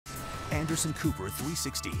Anderson Cooper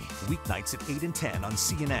 360, weeknights at 8 and 10 on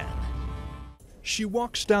CNN. She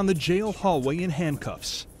walks down the jail hallway in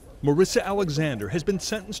handcuffs. Marissa Alexander has been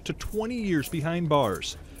sentenced to 20 years behind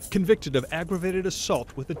bars, convicted of aggravated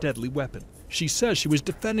assault with a deadly weapon. She says she was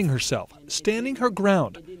defending herself, standing her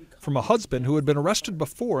ground from a husband who had been arrested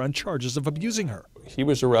before on charges of abusing her. He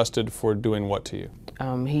was arrested for doing what to you?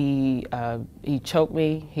 He choked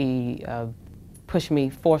me. He pushed me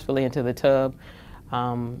forcefully into the tub.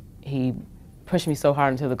 He pushed me so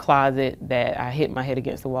hard into the closet that I hit my head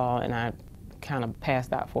against the wall and I kind of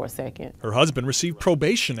passed out for a second. Her husband received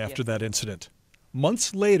probation after that incident.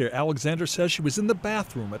 Months later, Alexander says she was in the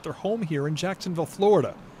bathroom at their home here in Jacksonville,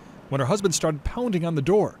 Florida, when her husband started pounding on the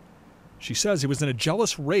door. She says he was in a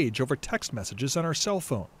jealous rage over text messages on her cell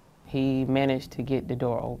phone. He managed to get the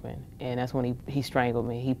door open, and that's when he strangled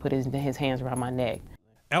me. He put his hands around my neck.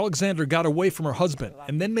 Alexander got away from her husband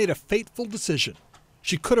and then made a fateful decision.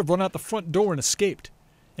 She could have run out the front door and escaped.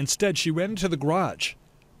 Instead, she ran into the garage,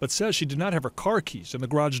 but says she did not have her car keys and the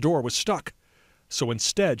garage door was stuck. So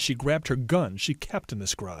instead, she grabbed her gun she kept in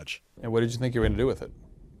this garage. And what did you think you were going to do with it?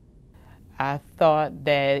 I thought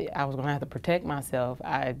that I was going to have to protect myself.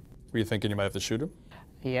 Were you thinking you might have to shoot him?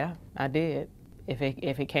 Yeah, I did. If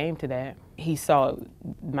it came to that. He saw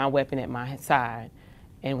my weapon at my side,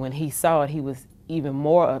 and when he saw it, he was even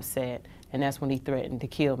more upset, and that's when he threatened to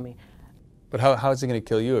kill me. But how is he going to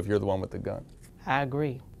kill you if you're the one with the gun? I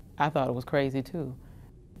agree. I thought it was crazy too.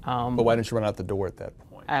 But why didn't you run out the door at that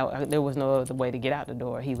point? There was no other way to get out the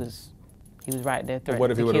door. He was right there threatening to kill me.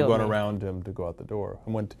 What if you would have gone around him to go out the door?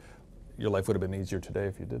 And your life would have been easier today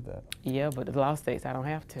if you did that. Yeah, but the law states I don't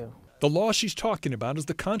have to. The law she's talking about is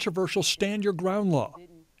the controversial Stand Your Ground law.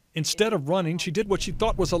 Instead of running, she did what she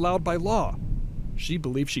thought was allowed by law. She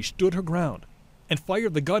believed she stood her ground and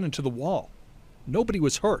fired the gun into the wall. Nobody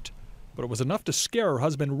was hurt, but it was enough to scare her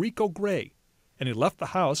husband, Rico Gray, and he left the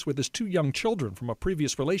house with his 2 young children from a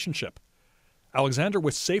previous relationship. Alexander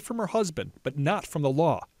was safe from her husband, but not from the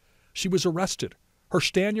law. She was arrested, her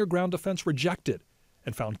Stand Your Ground defense rejected,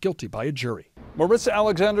 and found guilty by a jury. Marissa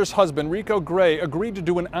Alexander's husband, Rico Gray, agreed to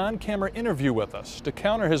do an on-camera interview with us to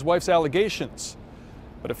counter his wife's allegations.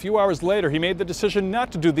 But a few hours later, he made the decision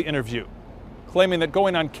not to do the interview, claiming that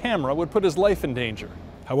going on camera would put his life in danger.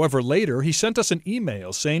 However, later, he sent us an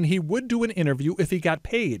email saying he would do an interview if he got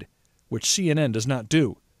paid, which CNN does not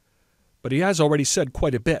do. But he has already said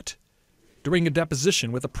quite a bit. During a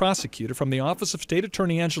deposition with a prosecutor from the Office of State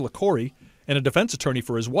Attorney Angela Corey and a defense attorney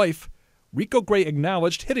for his wife, Rico Gray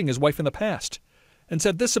acknowledged hitting his wife in the past and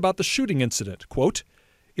said this about the shooting incident, quote,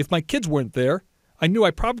 "If my kids weren't there, I knew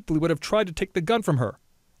I probably would have tried to take the gun from her.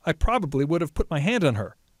 I probably would have put my hand on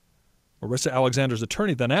her." Marissa Alexander's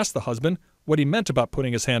attorney then asked the husband what he meant about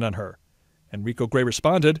putting his hand on her. And Rico Gray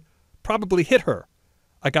responded, "Probably hit her.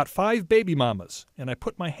 I got 5 baby mamas, and I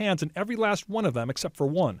put my hands in every last one of them except for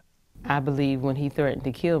one." I believe when he threatened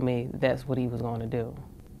to kill me, that's what he was going to do.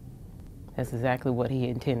 That's exactly what he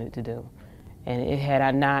intended to do. And had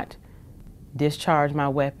I not discharged my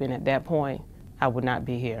weapon at that point, I would not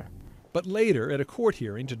be here. But later, at a court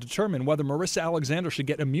hearing to determine whether Marissa Alexander should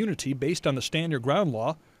get immunity based on the Stand Your Ground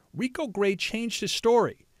law, Rico Gray changed his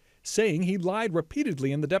story, saying he lied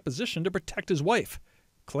repeatedly in the deposition to protect his wife,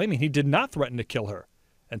 claiming he did not threaten to kill her,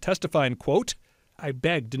 and testifying, quote, "I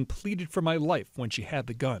begged and pleaded for my life when she had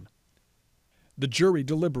the gun." The jury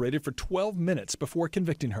deliberated for 12 minutes before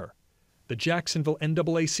convicting her. The Jacksonville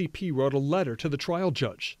NAACP wrote a letter to the trial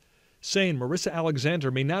judge, saying Marissa Alexander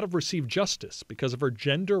may not have received justice because of her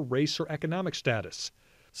gender, race, or economic status.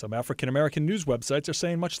 Some African-American news websites are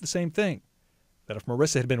saying much the same thing, that if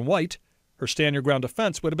Marissa had been white, her Stand Your Ground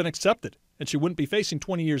defense would have been accepted, and she wouldn't be facing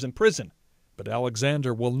 20 years in prison. But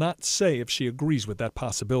Alexander will not say if she agrees with that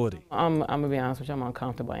possibility. I'm going to be honest with you, I'm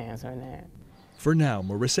uncomfortable answering that. For now,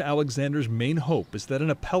 Marissa Alexander's main hope is that an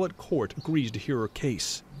appellate court agrees to hear her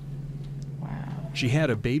case. She had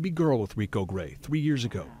a baby girl with Rico Gray 3 years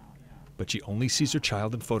ago, but she only sees her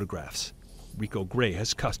child in photographs. Rico Gray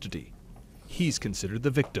has custody. He's considered the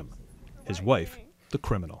victim, his wife the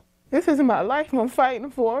criminal. This is my life I'm fighting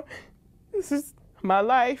for. This is my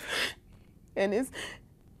life, and it's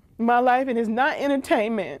my life, and it's not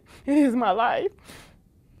entertainment. It is my life.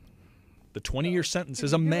 The 20-year sentence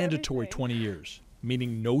is a mandatory 20 years,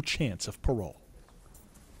 meaning no chance of parole.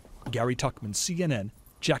 Gary Tuckman, CNN,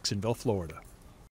 Jacksonville, Florida.